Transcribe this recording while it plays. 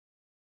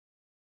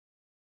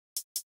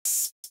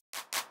Jonathan,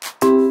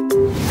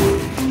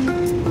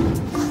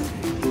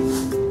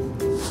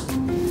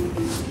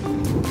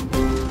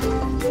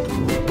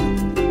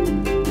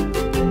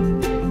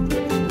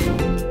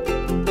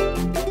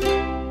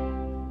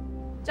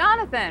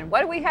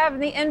 what do we have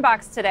in the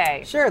inbox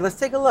today? Sure, let's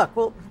take a look.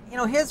 Well,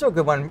 here's a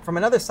good one from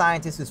another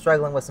scientist who's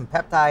struggling with some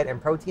peptide and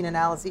protein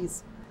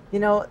analyses.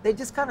 They're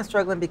just kind of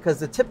struggling because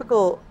the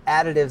typical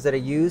additives that are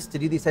used to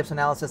do these types of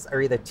analysis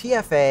are either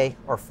TFA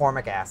or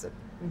formic acid,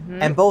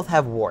 and both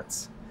have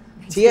warts.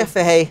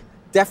 TFA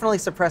definitely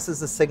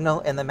suppresses the signal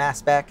in the mass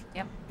spec,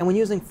 and when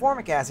using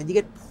formic acid, you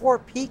get poor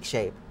peak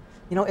shape.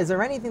 Is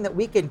there anything that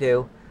we can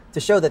do to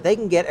show that they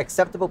can get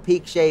acceptable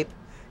peak shape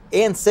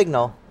and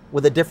signal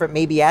with a different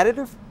maybe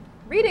additive?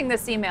 Reading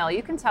this email,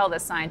 you can tell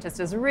this scientist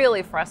is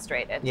really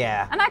frustrated.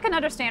 Yeah. And I can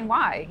understand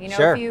why.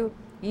 Sure. If you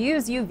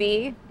use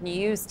UV and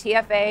you use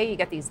TFA, you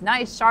get these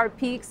nice sharp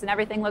peaks and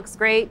everything looks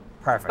great.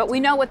 Perfect. But we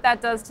know what that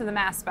does to the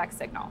mass spec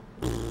signal.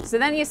 So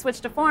then you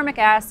switch to formic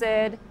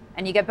acid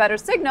and you get better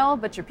signal,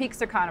 but your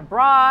peaks are kind of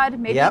broad.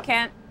 Maybe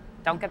you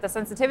don't get the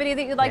sensitivity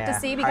that you'd like to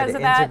see because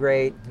of that.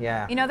 Integrate.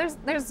 Yeah.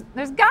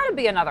 There's got to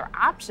be another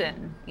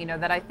option,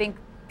 that I think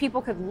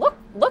people could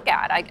look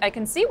at. I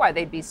can see why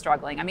they'd be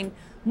struggling. I mean,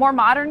 more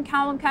modern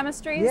column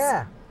chemistries?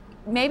 Yeah.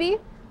 Maybe?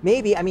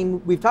 Maybe. I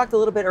mean, we've talked a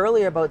little bit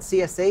earlier about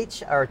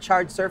CSH, or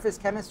charged surface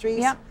chemistries,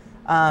 in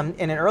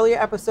an earlier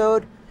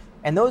episode,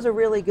 and those are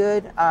really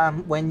good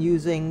when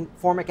using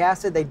formic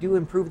acid. They do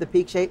improve the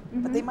peak shape,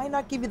 but they might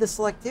not give you the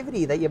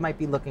selectivity that you might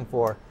be looking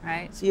for.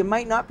 Right. So you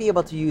might not be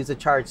able to use a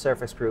charged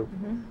surface group.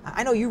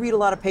 I know you read a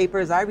lot of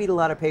papers, I read a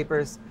lot of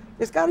papers.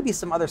 There's got to be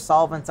some other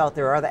solvents out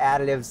there or other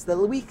additives that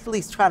we at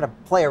least try to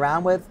play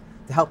around with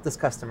to help this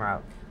customer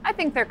out. I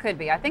think there could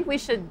be. I think we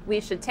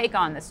should take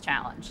on this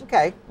challenge.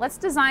 Okay. Let's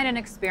design an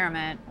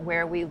experiment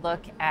where we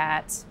look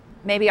at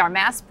maybe our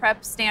mass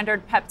prep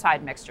standard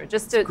peptide mixture,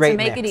 just to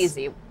make it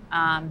easy.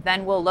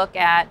 Then we'll look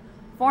at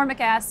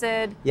formic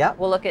acid. Yep.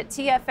 We'll look at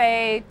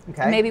TFA.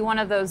 Okay. Maybe one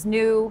of those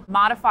new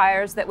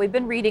modifiers that we've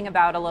been reading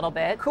about a little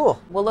bit.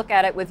 Cool. We'll look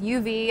at it with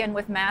UV and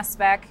with mass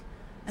spec,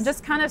 and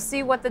just kind of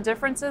see what the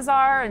differences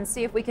are and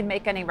see if we can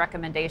make any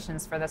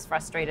recommendations for this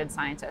frustrated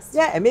scientist.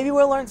 Yeah, and maybe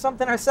we'll learn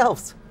something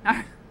ourselves.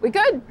 We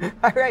could.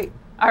 All right.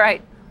 All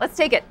right, let's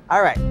take it.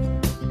 All right.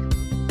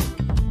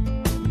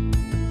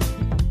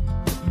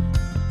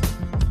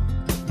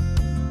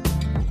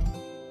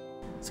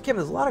 So Kim,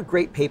 there's a lot of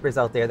great papers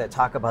out there that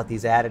talk about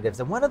these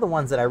additives, and one of the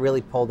ones that I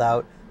really pulled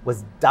out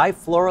was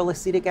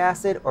difluoroacetic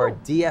acid, or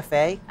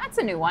DFA. That's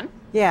a new one.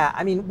 Yeah,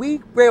 I mean,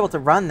 we were able to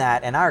run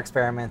that in our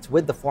experiments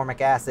with the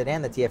formic acid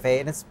and the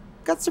TFA, and it's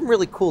got some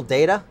really cool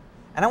data,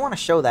 and I want to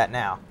show that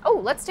now. Oh,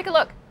 let's take a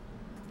look.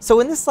 So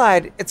in this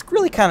slide, it's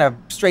really kind of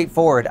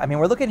straightforward. I mean,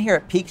 we're looking here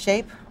at peak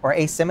shape or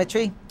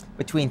asymmetry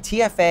between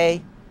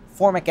TFA,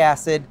 formic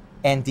acid,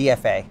 and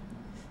DFA.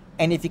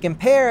 And if you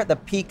compare the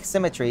peak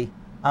symmetry,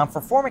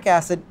 for formic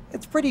acid,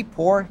 it's pretty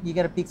poor. You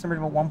get a peak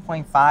symmetry of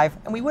 1.5,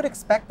 and we would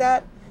expect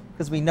that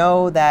because we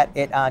know that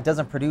it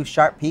doesn't produce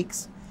sharp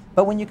peaks.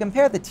 But when you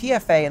compare the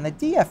TFA and the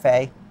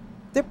DFA,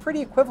 they're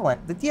pretty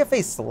equivalent. The DFA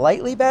is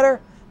slightly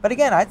better, but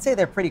again, I'd say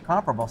they're pretty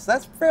comparable, so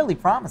that's fairly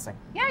promising.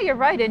 Yeah, you're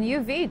right. In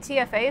UV,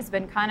 TFA has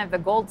been kind of the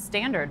gold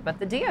standard, but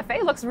the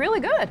DFA looks really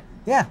good.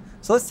 Yeah,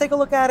 so let's take a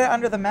look at it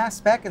under the mass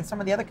spec and some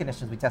of the other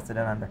conditions we tested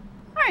it under.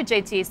 All right,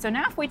 JT, so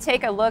now if we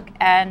take a look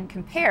and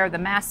compare the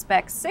mass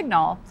spec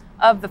signal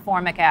of the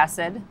formic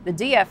acid, the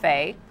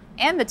DFA,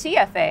 and the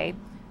TFA,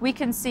 we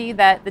can see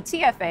that the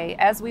TFA,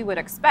 as we would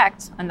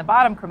expect in the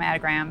bottom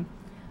chromatogram,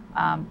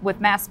 with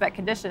mass spec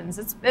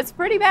conditions, it's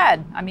pretty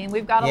bad. I mean,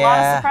 we've got a lot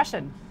of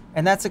suppression.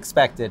 And that's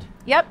expected.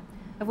 Yep.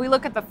 If we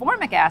look at the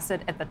formic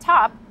acid at the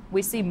top,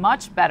 we see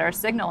much better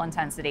signal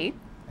intensity.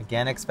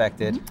 Again,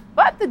 expected.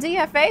 But the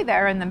DFA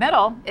there in the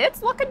middle,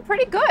 it's looking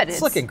pretty good.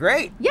 It's looking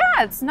great. Yeah,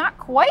 it's not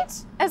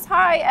quite as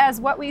high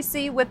as what we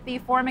see with the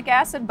formic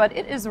acid, but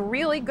it is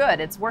really good.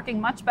 It's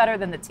working much better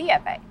than the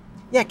TFA.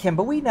 Yeah, Kim,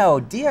 but we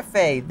know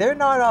DFA, they're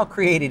not all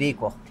created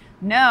equal.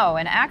 No,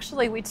 and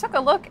actually we took a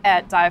look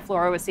at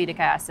difluoroacetic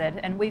acid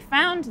and we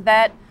found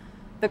that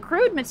the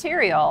crude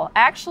material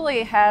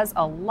actually has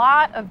a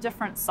lot of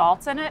different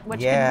salts in it,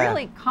 which can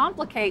really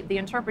complicate the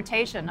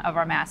interpretation of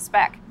our mass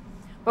spec.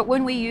 But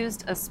when we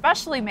used a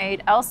specially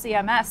made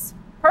LCMS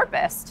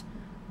purposed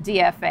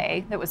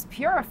DFA that was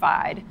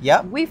purified,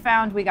 we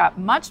found we got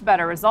much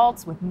better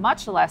results with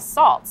much less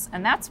salts.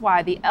 And that's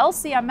why the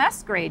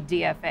LCMS grade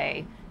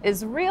DFA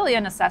is really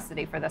a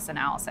necessity for this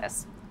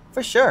analysis.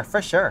 For sure,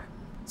 for sure.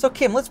 So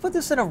Kim, let's put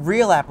this in a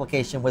real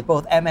application with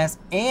both MS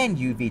and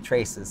UV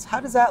traces. How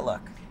does that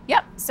look?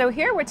 Yep, so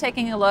here we're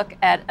taking a look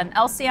at an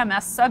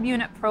LCMS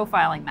subunit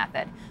profiling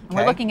method. And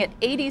we're looking at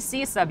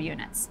ADC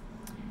subunits.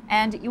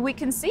 And we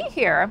can see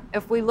here,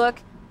 if we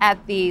look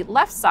at the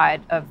left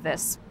side of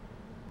this,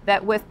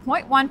 that with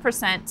 0.1%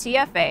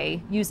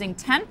 TFA using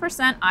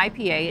 10%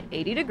 IPA at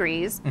 80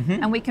 degrees,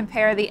 and we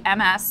compare the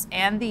MS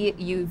and the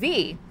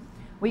UV,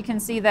 we can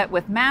see that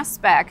with mass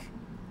spec,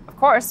 of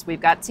course,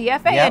 we've got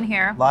TFA in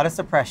here. A lot of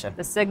suppression.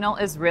 The signal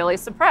is really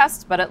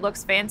suppressed, but it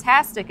looks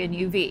fantastic in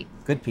UV.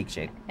 Good peak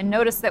shape. And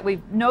notice that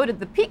we've noted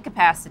the peak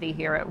capacity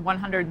here at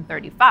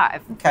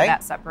 135 for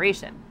that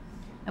separation.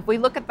 If we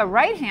look at the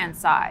right-hand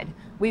side,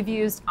 we've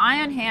used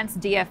ion-enhanced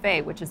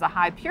DFA, which is a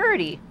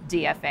high-purity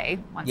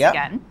DFA, once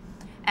again.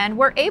 And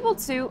we're able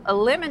to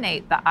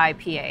eliminate the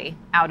IPA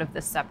out of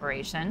this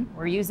separation.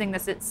 We're using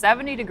this at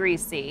 70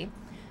 degrees C.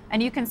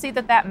 And you can see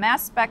that that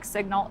mass spec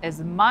signal is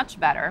much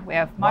better. We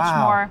have much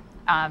more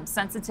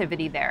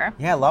sensitivity there.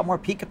 Yeah, a lot more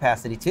peak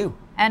capacity too.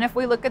 And if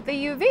we look at the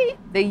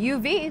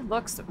UV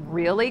looks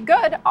really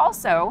good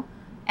also.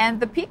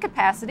 And the peak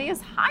capacity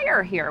is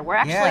higher here. We're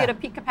actually at a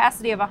peak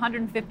capacity of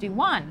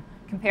 151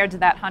 compared to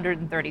that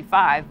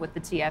 135 with the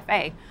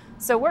TFA.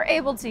 So we're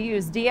able to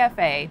use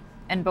DFA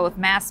in both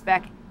mass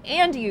spec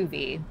and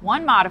UV,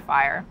 one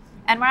modifier,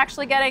 and we're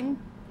actually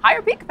getting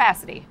higher peak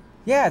capacity.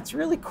 Yeah, it's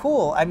really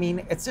cool. I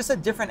mean, it's just a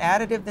different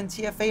additive than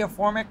TFA or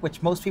formic,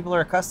 which most people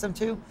are accustomed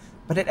to,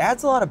 but it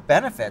adds a lot of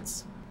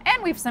benefits.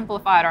 And we've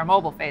simplified our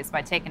mobile phase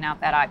by taking out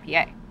that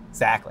IPA.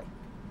 Exactly.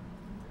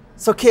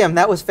 So Kim,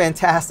 that was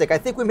fantastic. I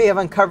think we may have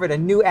uncovered a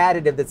new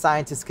additive that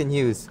scientists can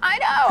use. I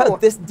know!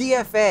 This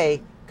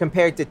DFA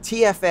compared to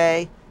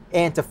TFA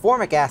and to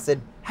formic acid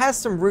has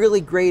some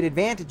really great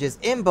advantages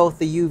in both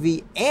the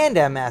UV and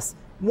MS.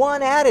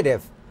 One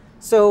additive.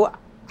 So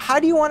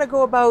how do you want to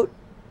go about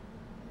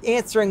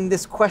answering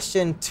this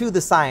question to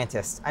the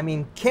scientists? I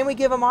mean, can we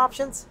give them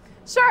options?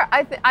 Sure.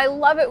 I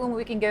love it when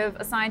we can give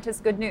a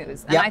scientist good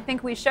news. And I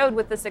think we showed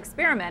with this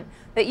experiment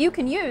that you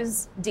can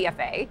use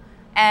DFA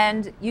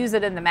and use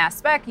it in the mass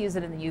spec, use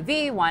it in the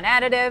UV, one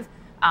additive.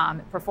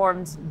 It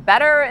performed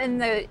better in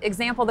the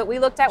example that we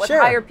looked at with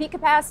higher peak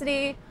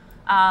capacity.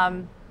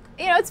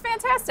 You know, it's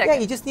fantastic. Yeah,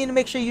 you just need to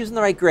make sure you're using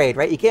the right grade,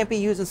 right? You can't be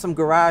using some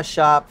garage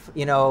shop,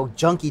 you know,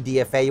 junky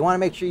DFA. You want to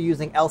make sure you're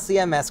using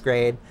LCMS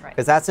grade,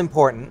 because that's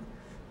important.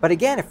 But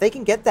again, if they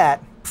can get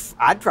that,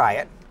 I'd try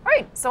it.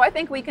 Right. So I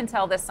think we can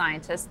tell this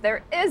scientist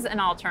there is an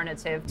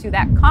alternative to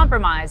that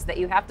compromise that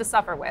you have to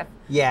suffer with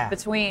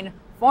between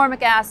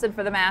formic acid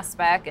for the mass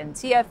spec and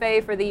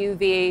TFA for the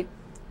UV.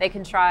 They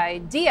can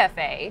try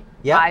DFA,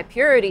 high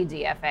purity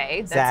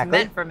DFA, that's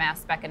meant for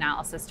mass spec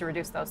analysis to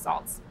reduce those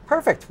salts.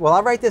 Perfect. Well,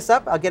 I'll write this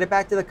up. I'll get it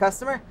back to the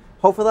customer.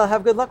 Hopefully they'll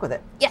have good luck with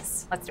it.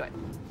 Yes, let's do it.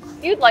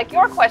 If you'd like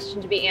your question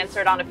to be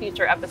answered on a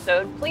future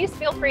episode, please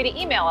feel free to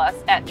email us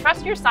at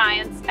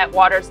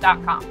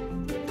trustyourscience@waters.com.